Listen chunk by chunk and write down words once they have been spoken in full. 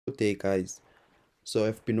Good day guys. So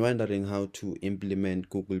I've been wondering how to implement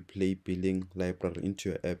Google Play billing library into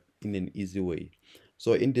your app in an easy way.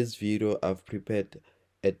 So in this video I've prepared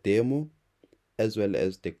a demo as well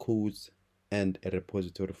as the codes and a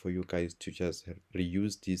repository for you guys to just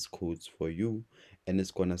reuse these codes for you, and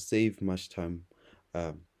it's gonna save much time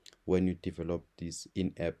when you develop these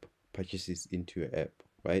in-app purchases into your app,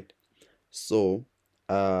 right? So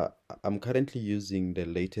uh, I'm currently using the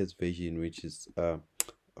latest version, which is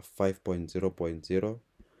 5.0.0,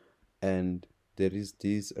 and there is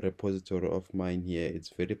this repository of mine here. It's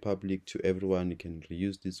very public to everyone. You can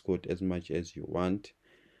reuse this code as much as you want.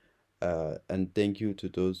 And thank you to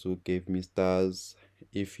those who gave me stars.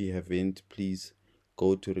 If you haven't, please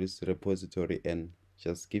go to this repository and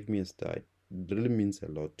just give me a star. It really means a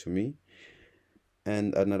lot to me.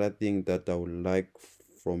 And another thing that I would like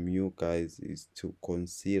from you guys is to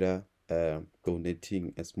consider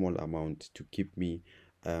donating a small amount to keep me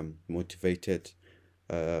motivated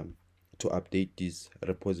to update this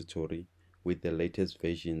repository with the latest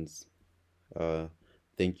versions.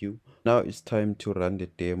 Thank you. Now it's time to run the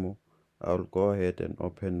demo. I'll go ahead and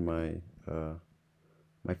open my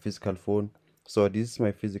physical phone. So this is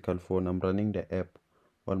my physical phone. I'm running the app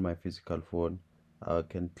on my physical phone. I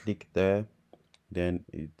can click there, then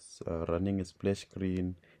it's running a splash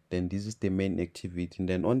screen. Then this is the main activity, and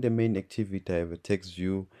then on the main activity I have a text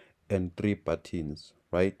view and 3 buttons,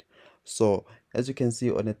 right? So as you can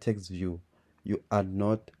see on a text view, you are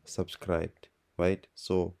not subscribed, right?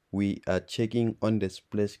 So we are checking on the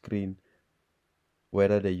splash screen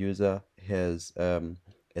whether the user has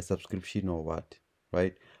a subscription or what,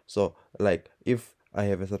 right? So like if I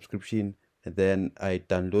have a subscription, then I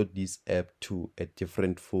download this app to a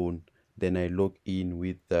different phone, then I log in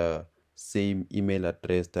with the same email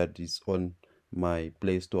address that is on my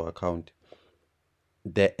Play Store account,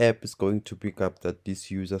 the app is going to pick up that this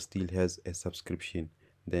user still has a subscription,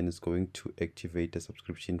 then it's going to activate a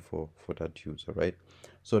subscription for that user, right?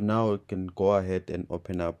 So now I can go ahead and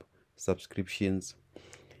open up subscriptions.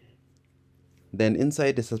 Then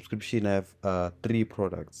inside the subscription I have 3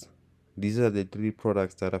 products. These are the 3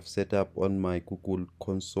 products that I've set up on my Google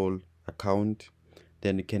console account.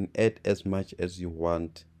 Then you can add as much as you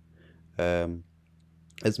want, the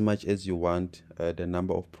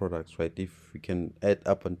number of products, right? If you can add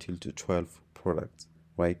up until to 12 products,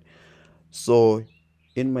 right? So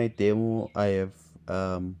in my demo I have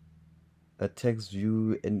a text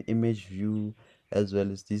view, an image view, as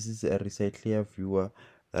well as this is a recycler viewer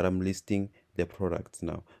that I'm listing the products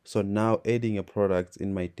now. So now adding a product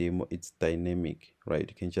in my demo, it's dynamic, right?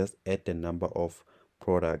 You can just add the number of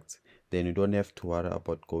products, then you don't have to worry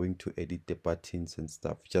about going to edit the buttons and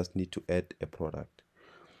stuff. You just need to add a product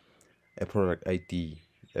ID,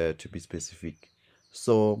 to be specific.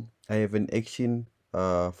 So I have an action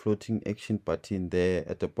floating action button there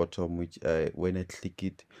at the bottom, which when I click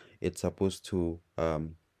it, it's supposed to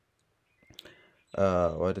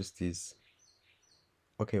what is this?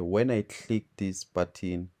 Okay, when I click this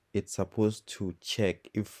button, it's supposed to check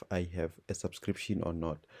if I have a subscription or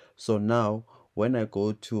not. So now when I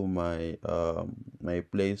go to my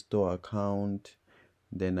Play Store account,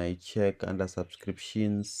 then I check under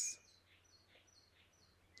subscriptions.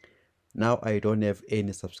 Now I don't have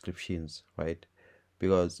any subscriptions, right?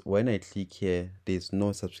 Because when I click here, there's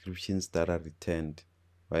no subscriptions that are returned,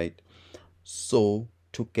 right? So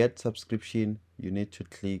to get subscription, you need to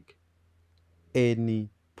click any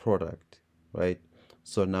product, right?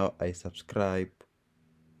 So now I subscribe.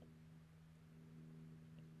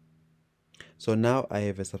 So now I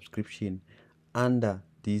have a subscription under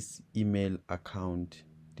this email account,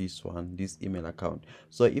 this email account.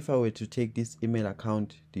 So if I were to take this email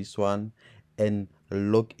account, this one, and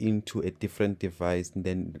log into a different device and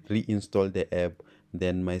then reinstall the app,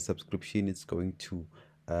 then my subscription is going to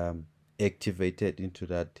activate it into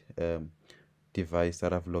that device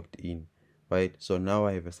that I've logged in, right? So now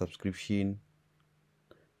I have a subscription.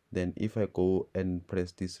 Then if I go and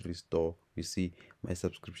press this restore, you see my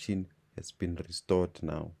subscription has been restored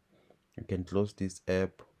now. I can close this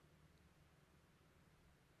app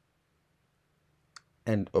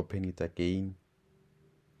and open it again.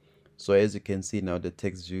 So as you can see now, the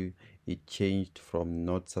text view, it changed from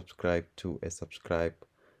not subscribed to a subscribe,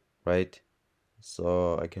 right?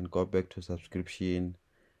 So I can go back to subscription.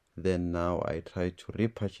 Then now I try to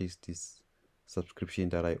repurchase this subscription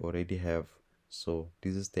that I already have. So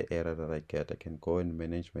this is the error that I get. I can go and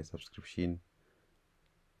manage my subscription.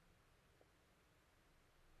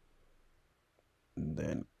 And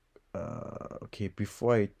then okay,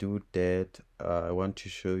 before I do that, I want to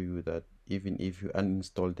show you that even if you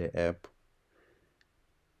uninstall the app,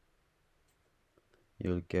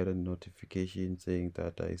 you'll get a notification saying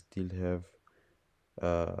that I still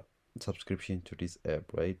have subscription to this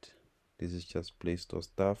app, right? This is just Play Store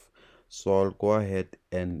stuff. So I'll go ahead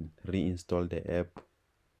and reinstall the app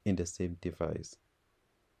in the same device.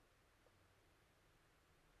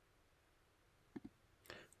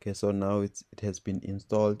 Okay, so now it has been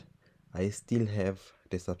installed. I still have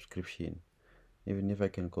the subscription. Even if I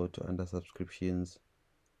can go to under subscriptions,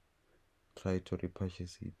 try to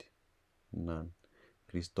repurchase it, none.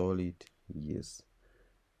 Restore it, yes.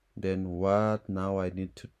 Then what now I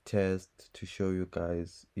need to test to show you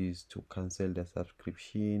guys is to cancel the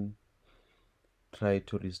subscription, try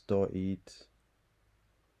to restore it.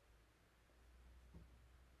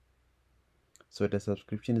 So the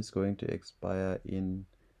subscription is going to expire in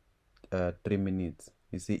 3 minutes.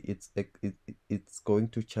 You see, it's going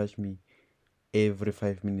to charge me every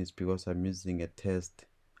 5 minutes because I'm using a test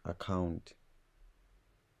account.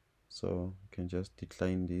 So you can just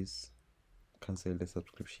decline this, cancel the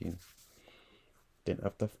subscription. Then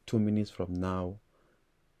after 2 minutes from now,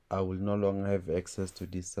 I will no longer have access to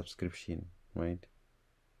this subscription, right?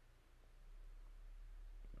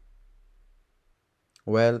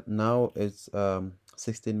 Well, now it's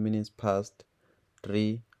 16 minutes past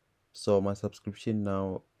 3, so my subscription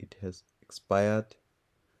now it has expired,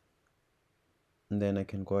 and then I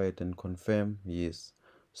can go ahead and confirm yes.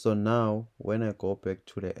 So now when I go back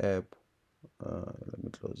to the app, let me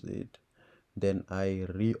close it, then I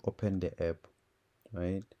reopen the app,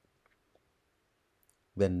 right?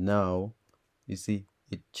 Then now you see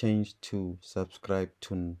it changed to subscribe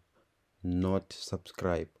to not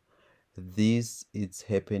subscribe. This is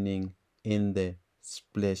happening in the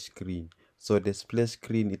splash screen. So the splash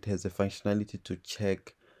screen, it has a functionality to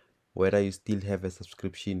check whether you still have a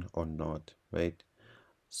subscription or not, right?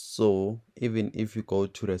 So even if you go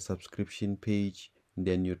to the subscription page,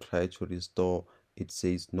 then you try to restore, it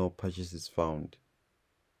says no purchases found.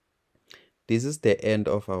 This is the end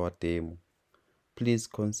of our demo. Please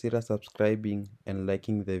consider subscribing and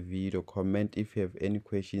liking the video. Comment if you have any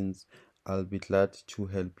questions. I'll be glad to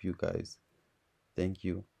help you guys. Thank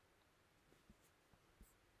you.